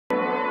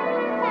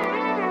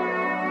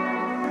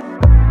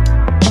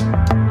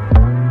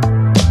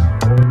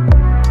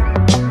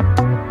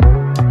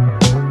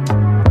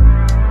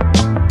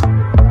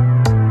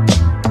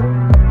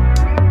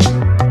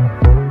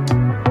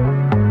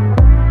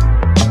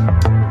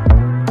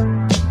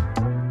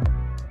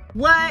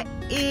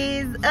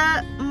is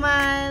up,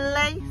 my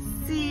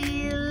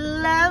lacy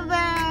lovers?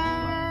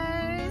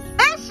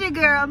 That's your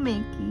girl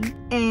Mickey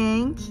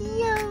and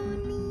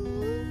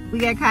Keone. We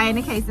got Kai in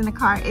the case in the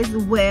car as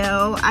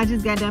well. I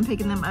just got done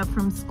picking them up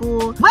from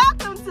school.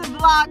 Welcome to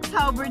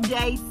Vlogtober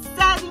day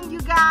 7,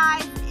 you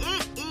guys.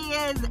 It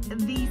is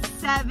the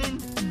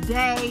 7th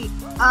day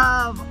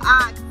of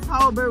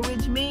October,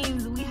 which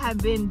means we have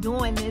been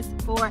doing this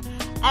for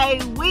a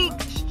week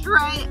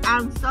straight.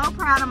 I'm so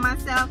proud of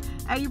myself.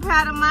 Are you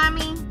proud of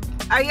mommy?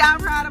 Are y'all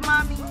proud of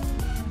mommy?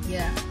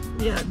 Yeah.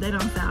 Yeah, they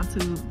don't sound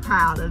too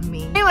proud of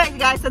me. Anyways,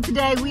 guys, so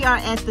today we are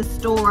at the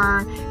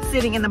store,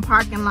 sitting in the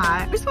parking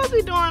lot. We're supposed to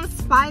be doing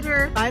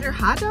spider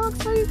hot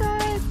dogs for you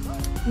guys.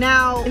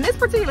 Now, in this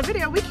particular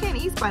video, we can't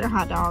eat spider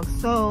hot dogs,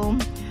 so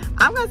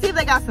I'm gonna see if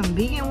they got some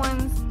vegan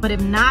ones. But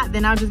if not,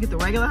 then I'll just get the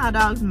regular hot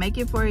dogs, make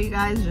it for you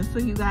guys, just so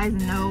you guys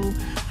know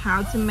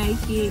how to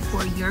make it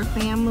for your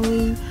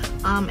family.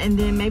 And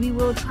then maybe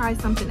we'll try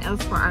something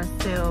else for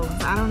ourselves.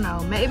 I don't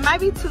know. It might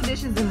be 2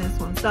 dishes in this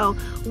one, so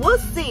we'll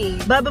see.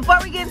 But before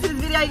we get into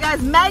this video, you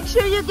guys, make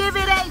sure you give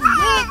it a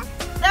big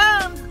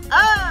thumbs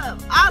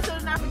up. Also,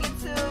 do not forget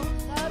to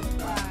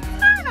subscribe.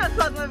 Turn those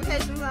post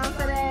notifications on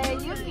so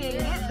that you can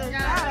get the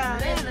shout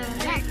out in the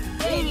next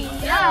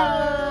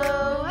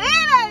video. We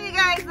love you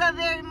guys so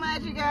very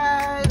much, you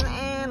guys.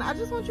 And I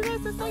just want you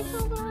guys to stay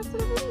tuned for the rest of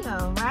the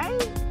video,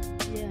 right?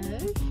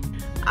 Yes.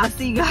 I'll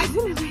see you guys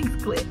in the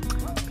next clip.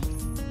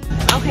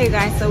 Okay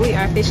guys, so we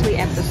are officially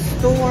at the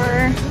store,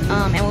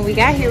 and when we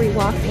got here we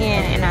walked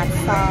in and I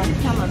saw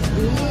some of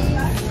these.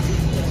 I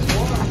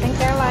think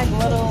they're like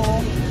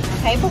little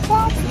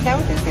tablecloths. Is that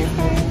what this is,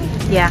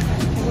 guys? Yeah,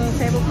 little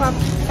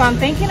tablecloths. So I'm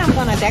thinking I'm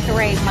gonna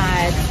decorate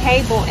my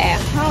table at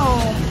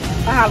home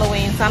for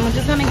Halloween. So I'm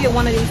just gonna get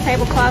one of these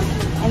tablecloths,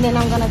 and then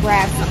I'm gonna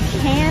grab some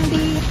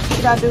candy.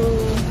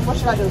 What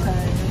should I do,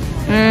 guys?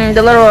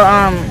 The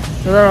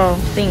little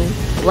things,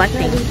 black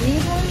things.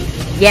 These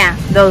ones? Yeah,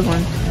 those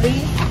ones.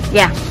 These?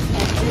 Yeah. And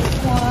this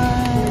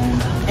one.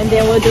 And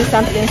then we'll do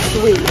something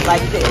sweet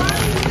like this.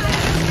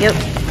 Yep.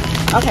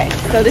 Okay,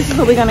 so this is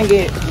what we're gonna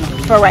get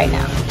for right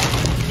now.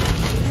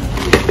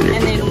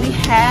 And then we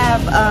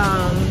have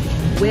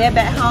web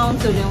at home,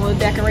 so then we'll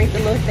decorate the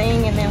little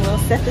thing and then we'll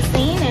set the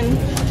scene, and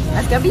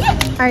that's gonna be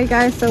it. All right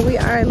guys, so we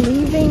are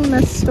leaving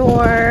the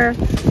store.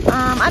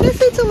 I didn't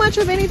see too much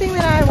of anything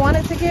that I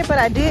wanted to get, but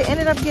I did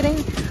ended up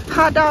getting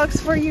hot dogs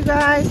for you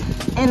guys,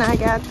 and I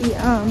got the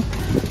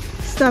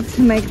stuff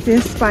to make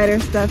this spider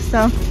stuff,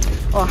 so,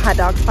 or hot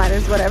dog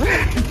spiders, whatever.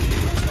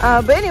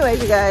 But anyways,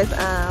 you guys,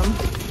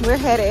 we're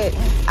headed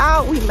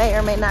out. We may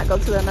or may not go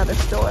to another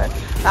store.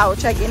 I will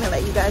check in and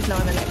let you guys know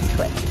in the next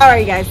clip. All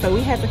right guys, so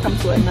we had to come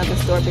to another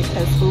store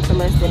because Food for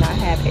Less did not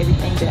have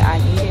everything that I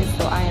needed,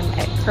 so I am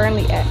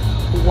currently at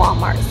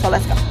Walmart, so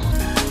let's go.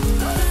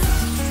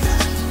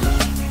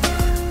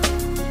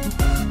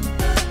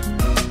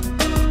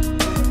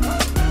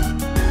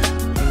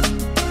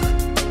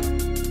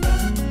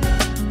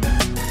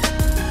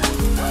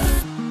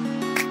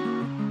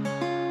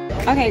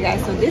 Okay guys,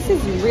 so this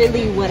is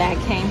really what I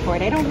came for.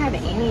 They don't have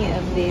any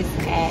of this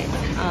at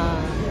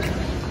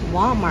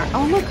Walmart.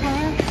 Oh look,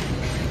 huh?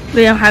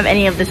 We don't have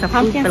any of this at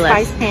Pumpkin Food for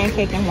Less. spice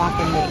pancake and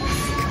waffle mix.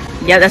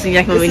 Yeah, that's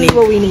exactly what we need. This is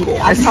what we needed.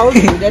 I told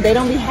you that they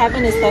don't be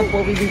having this stuff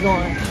where we be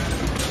going.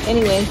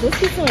 Anyways, let's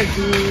get some of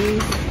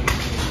these.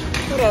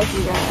 What else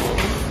you guys?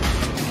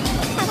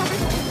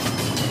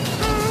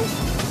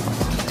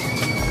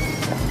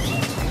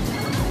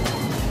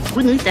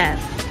 We need that.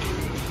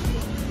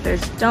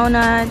 There's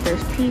donut,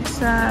 there's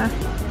pizza,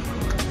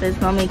 there's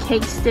mommy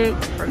cake stick.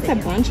 There's a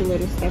bunch of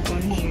little stuff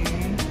on here.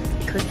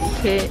 Cookie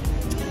kit.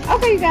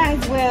 Okay, you guys,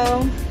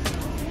 well,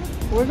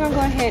 we're gonna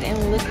go ahead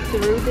and look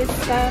through this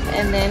stuff,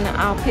 and then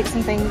I'll pick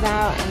some things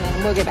out, and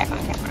then we'll get back on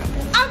camera.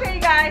 Okay, you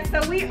guys,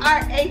 so we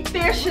are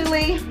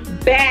officially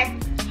back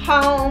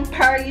home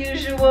per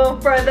usual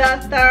for the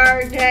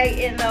 3rd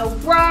day in a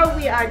row.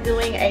 We are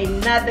doing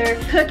another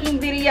cooking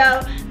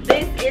video.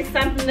 This is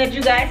something that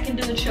you guys can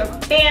do with your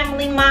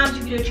family. Moms, you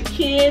can do with your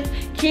kids.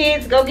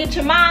 Kids, go get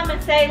your mom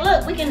and say,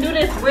 look, we can do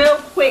this real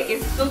quick.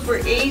 It's super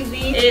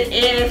easy. It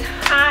is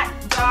hot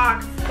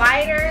dog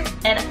spiders,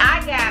 and I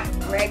got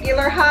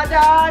regular hot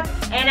dogs,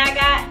 and I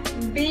got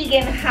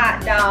vegan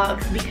hot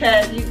dogs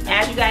because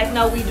as you guys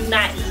know, we do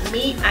not eat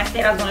meat. I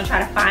said I was gonna try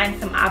to find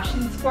some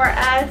options for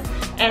us,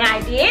 and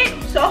I did.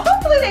 So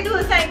hopefully they do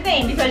the same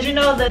thing, because you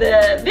know the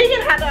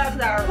vegan hot dogs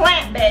are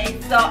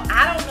plant-based, so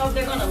I don't know if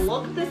they're gonna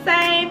look the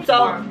same.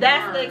 So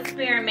that's the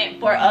experiment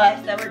for us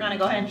that we're gonna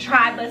go ahead and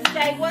try. But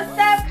say what's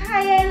up,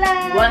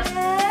 Kayla? What's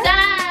up?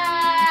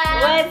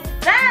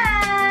 What's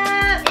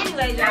up?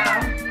 Anyways,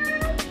 y'all.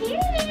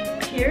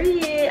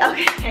 Period.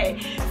 Okay,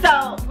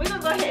 so we're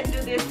gonna go ahead and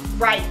do this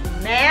right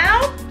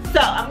now. So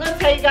I'm gonna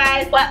tell you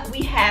guys what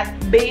we have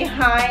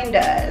behind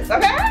us,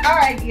 okay? All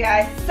right, you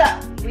guys, so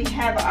we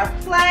have our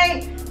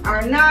plate,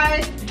 our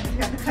knife. We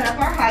have to cut up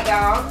our hot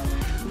dogs.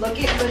 Look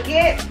it.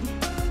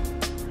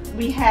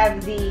 We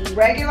have the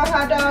regular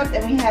hot dogs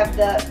and we have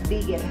the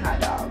vegan hot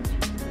dogs.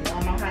 We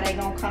don't know how how they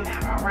gonna come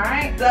out, all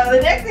right? So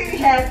the next thing we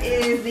have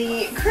is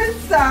the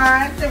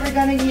croissants that we're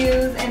gonna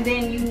use, and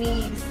then you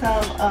need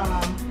some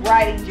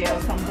writing gel,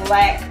 some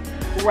black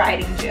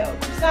writing gel.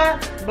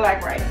 Croissants,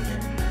 black writing gel.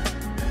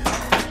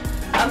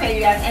 Okay,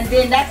 you guys, and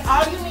then that's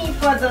all you need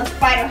for the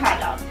spider hot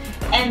dog.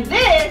 And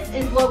this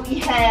is what we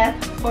have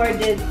for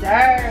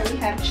dessert. We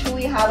have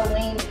chewy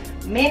Halloween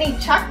mini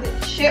chocolate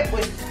chip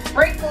with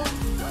sprinkles,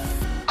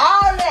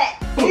 all that.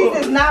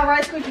 This is not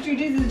Rice Krispie treat,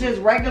 this is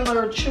just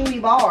regular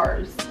chewy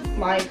bars.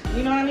 Like,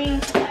 you know what I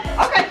mean?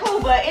 Okay, cool,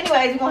 but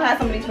anyways, we're gonna have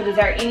some of these for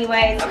dessert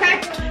anyways,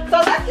 okay?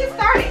 So let's get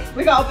started.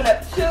 We're gonna open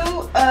up 2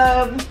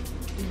 of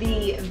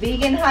the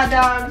vegan hot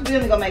dogs.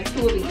 We're gonna make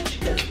 2 of each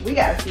because we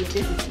gotta see if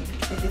this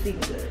is even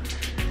good.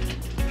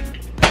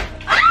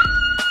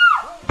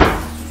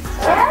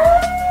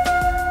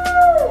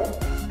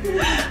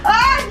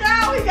 Oh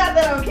no, we got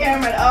that on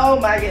camera. Oh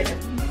my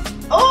goodness.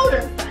 Oh,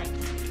 they're stank.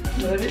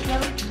 What is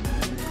that?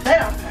 They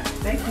don't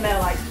stink. They smell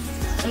like,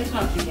 they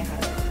smell vegan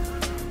hot dogs.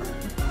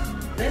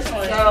 This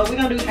one. So we're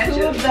gonna do 2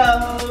 of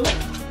those,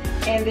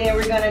 and then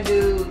we're gonna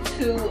do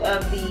 2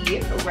 of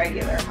the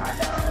regular hot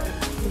dogs.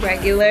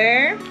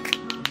 Regular,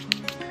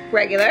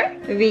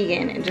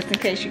 vegan, and just in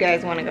case you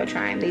guys want to go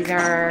try them. These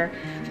are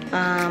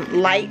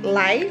Light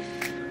Life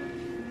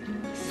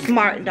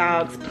Smart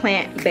Dogs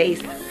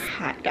plant-based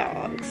hot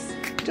dogs.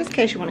 Just in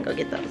case you want to go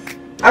get those.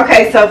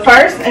 Okay, so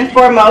first and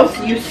foremost,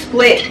 you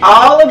split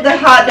all of the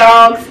hot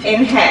dogs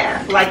in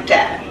half, like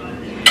that.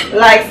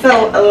 Like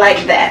so,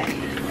 like that.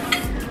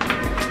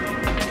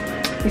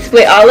 You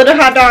split all of the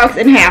hot dogs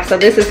in half. So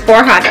this is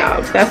 4 hot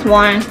dogs. That's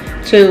 1,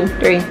 2,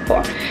 3,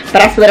 4.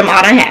 But I split them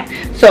all in half.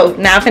 So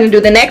now I'm gonna do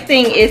the next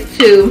thing is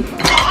to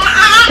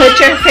put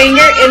your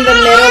finger in the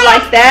middle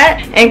like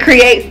that and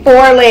create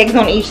 4 legs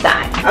on each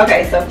side.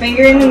 Okay, so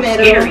finger in the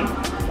middle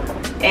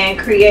and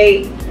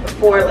create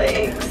 4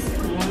 legs.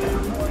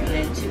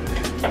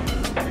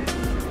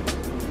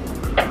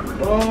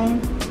 Boom,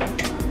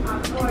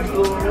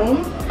 boom,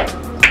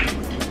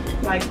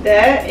 like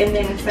that, and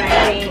then the same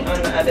thing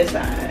on the other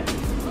side.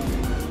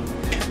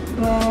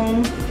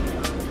 Boom.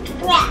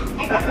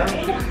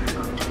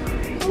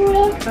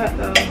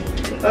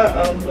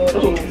 Lord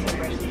Jesus.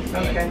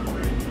 Okay,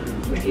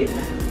 we get it.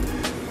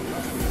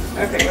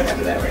 Okay,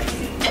 whatever, that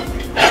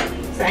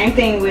works. Same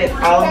thing with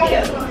all of the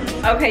other ones.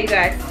 Okay, you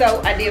guys,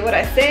 so I did what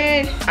I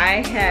said.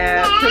 I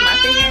have put my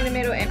finger in the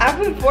middle and I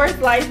put 4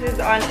 slices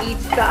on each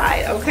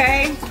side,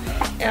 okay?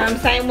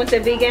 Same with the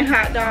vegan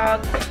hot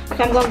dog.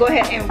 So I'm gonna go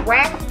ahead and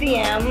wrap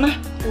them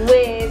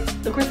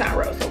with the croissant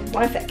roll. So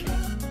 1 second.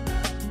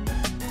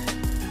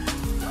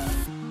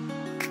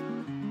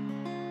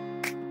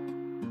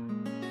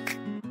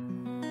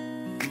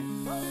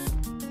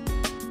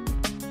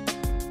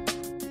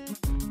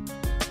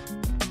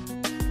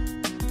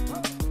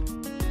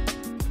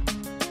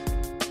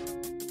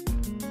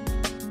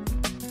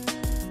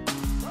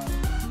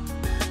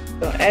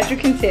 So as you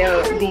can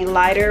tell, the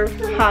lighter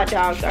hot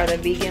dogs are the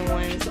vegan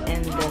ones,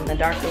 and then the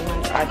darker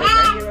ones are the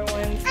regular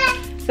ones.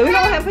 So we're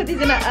gonna put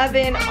these in the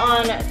oven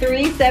on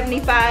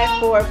 375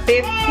 for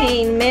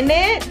 15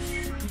 minutes,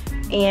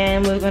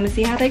 and we're gonna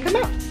see how they come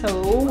out.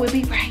 So we'll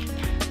be right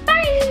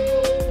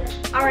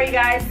back. All right,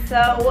 guys,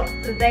 so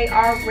they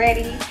are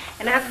ready,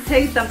 and I have to tell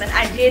you something.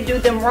 I did do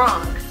them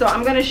wrong, so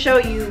I'm gonna show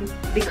you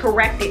the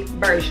corrected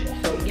version.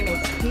 So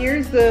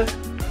here's the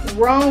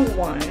wrong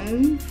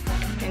one,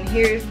 and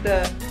here's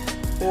the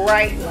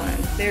right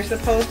ones. They're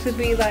supposed to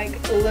be like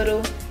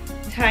little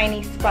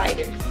tiny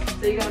spiders.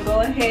 So you're gonna go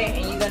ahead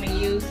and you're gonna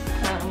use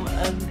some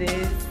of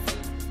this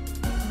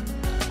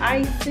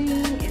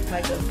icing. It's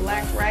like a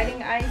black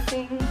writing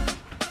icing,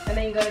 and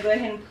then you're gonna go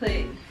ahead and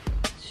put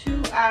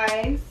 2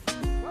 eyes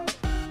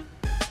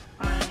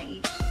on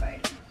each spider.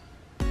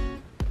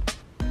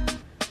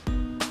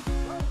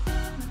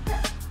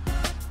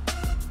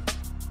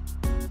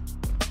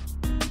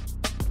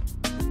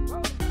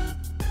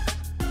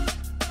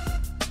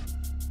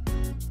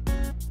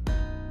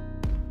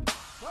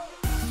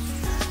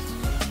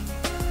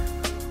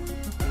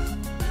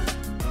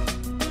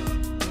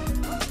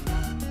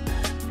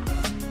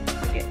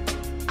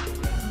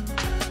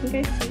 You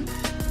guys see?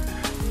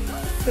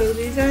 So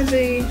these are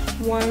the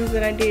ones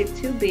that I did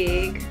too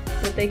big,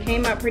 but they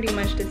came out pretty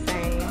much the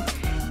same.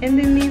 And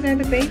then these are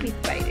the baby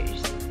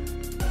spiders.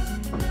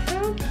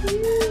 How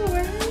cute,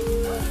 right?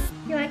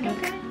 You like them,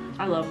 okay?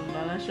 I love them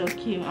though, that's so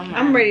cute.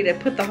 I'm ready to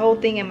put the whole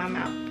thing in my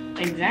mouth.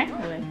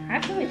 Exactly.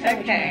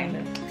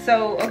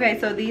 Okay.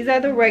 So these are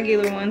the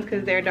regular ones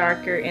because they're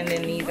darker, and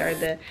then these are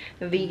the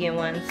vegan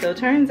ones. So it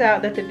turns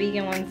out that the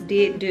vegan ones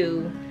did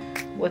do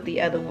what the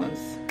other ones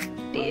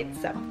did.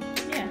 So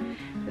yeah,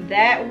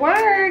 that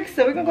works.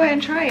 So we're gonna go ahead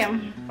and try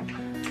them.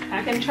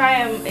 I can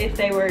try them if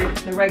they were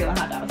the regular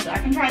hot dogs. So I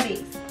can try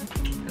these.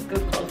 Let's go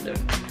closer.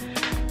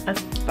 A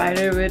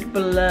spider with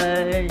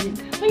blood.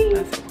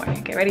 That's so funny.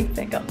 Okay, ready,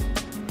 set, go.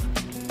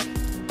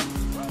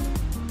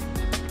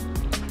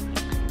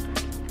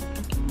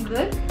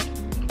 Good.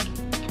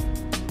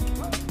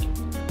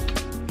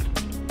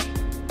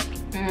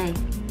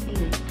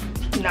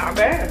 Not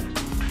bad.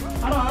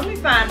 Hold on, let me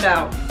find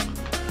out.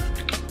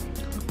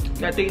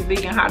 that these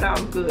vegan hot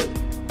dogs good.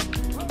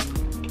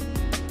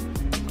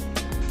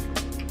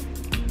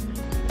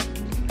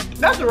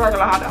 That's a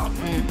regular hot dog.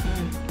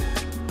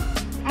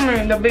 I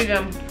mean, the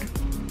vegan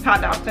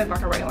hot dog tastes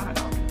like a regular hot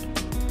dog.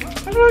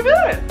 It's really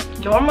good.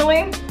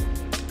 Normally,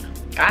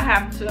 I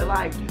have to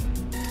like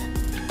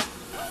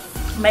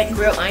make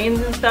grilled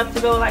onions and stuff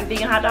to go like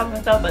vegan hot dogs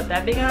and stuff, but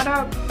that vegan hot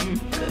dog,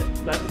 good.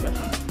 That's the best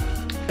one.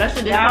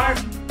 Especially this part.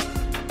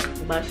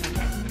 Bless you.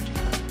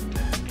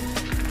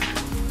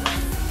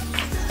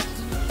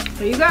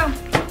 Here you go.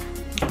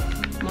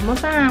 One more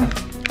time.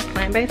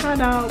 Plant-based hot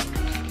dog.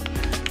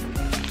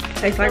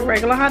 Tastes like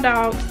regular hot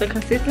dogs. The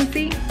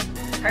consistency,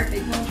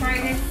 perfect. You wanna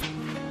try this?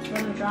 You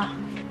wanna try?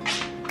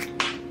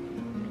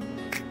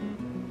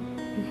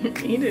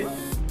 Eat it.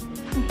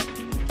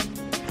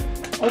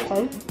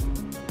 Okay.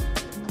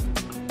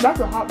 That's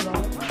a hot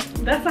dog.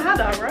 That's a hot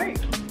dog, right?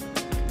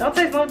 Don't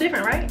taste no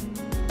different, right?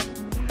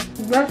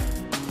 That's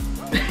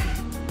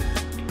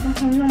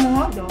a normal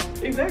hot dog.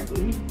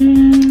 Exactly.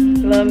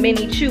 Little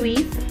mini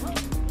chewies.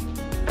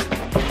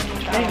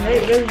 Dang, they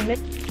really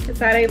mix. That's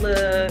how they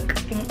look.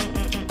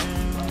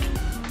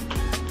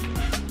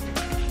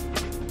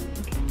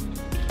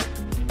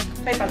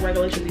 Tastes like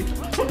regular chewies.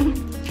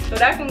 So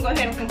that's gonna go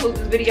ahead and conclude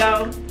this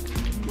video.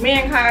 Me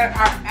and her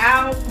are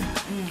out.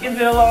 It's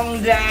been a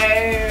long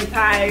day.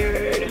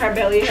 Tired. Her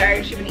belly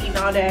hurts. She's been eating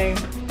all day.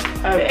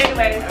 But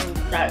anyways,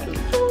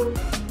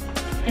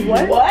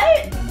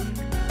 what?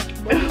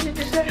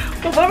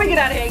 Before we get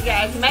out of here,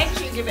 guys, make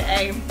sure you give it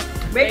a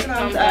big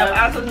thumbs up.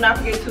 Also, do not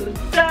forget to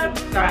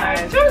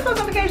subscribe. Turn the post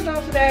notifications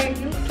on today.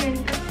 You can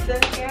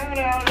check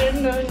out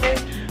in the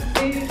next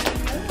video.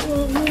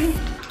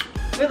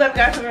 We love you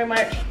guys so very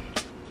much.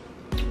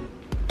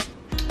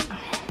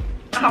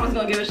 I was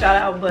gonna give a shout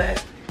out,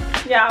 but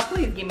y'all,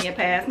 please give me a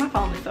pass. My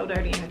phone is so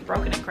dirty and it's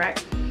broken and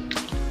cracked,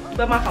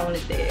 but my phone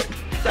is dead.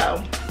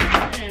 So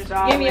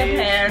give me a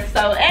pass.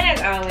 So, and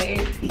as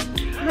always,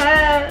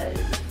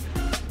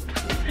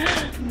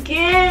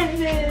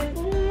 kisses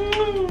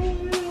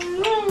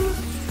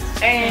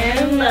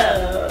and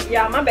love.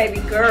 Y'all, my baby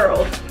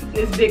girl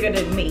is bigger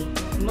than me.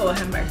 Lord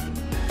have mercy.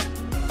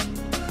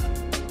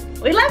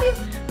 We love you.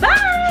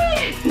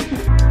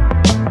 Bye.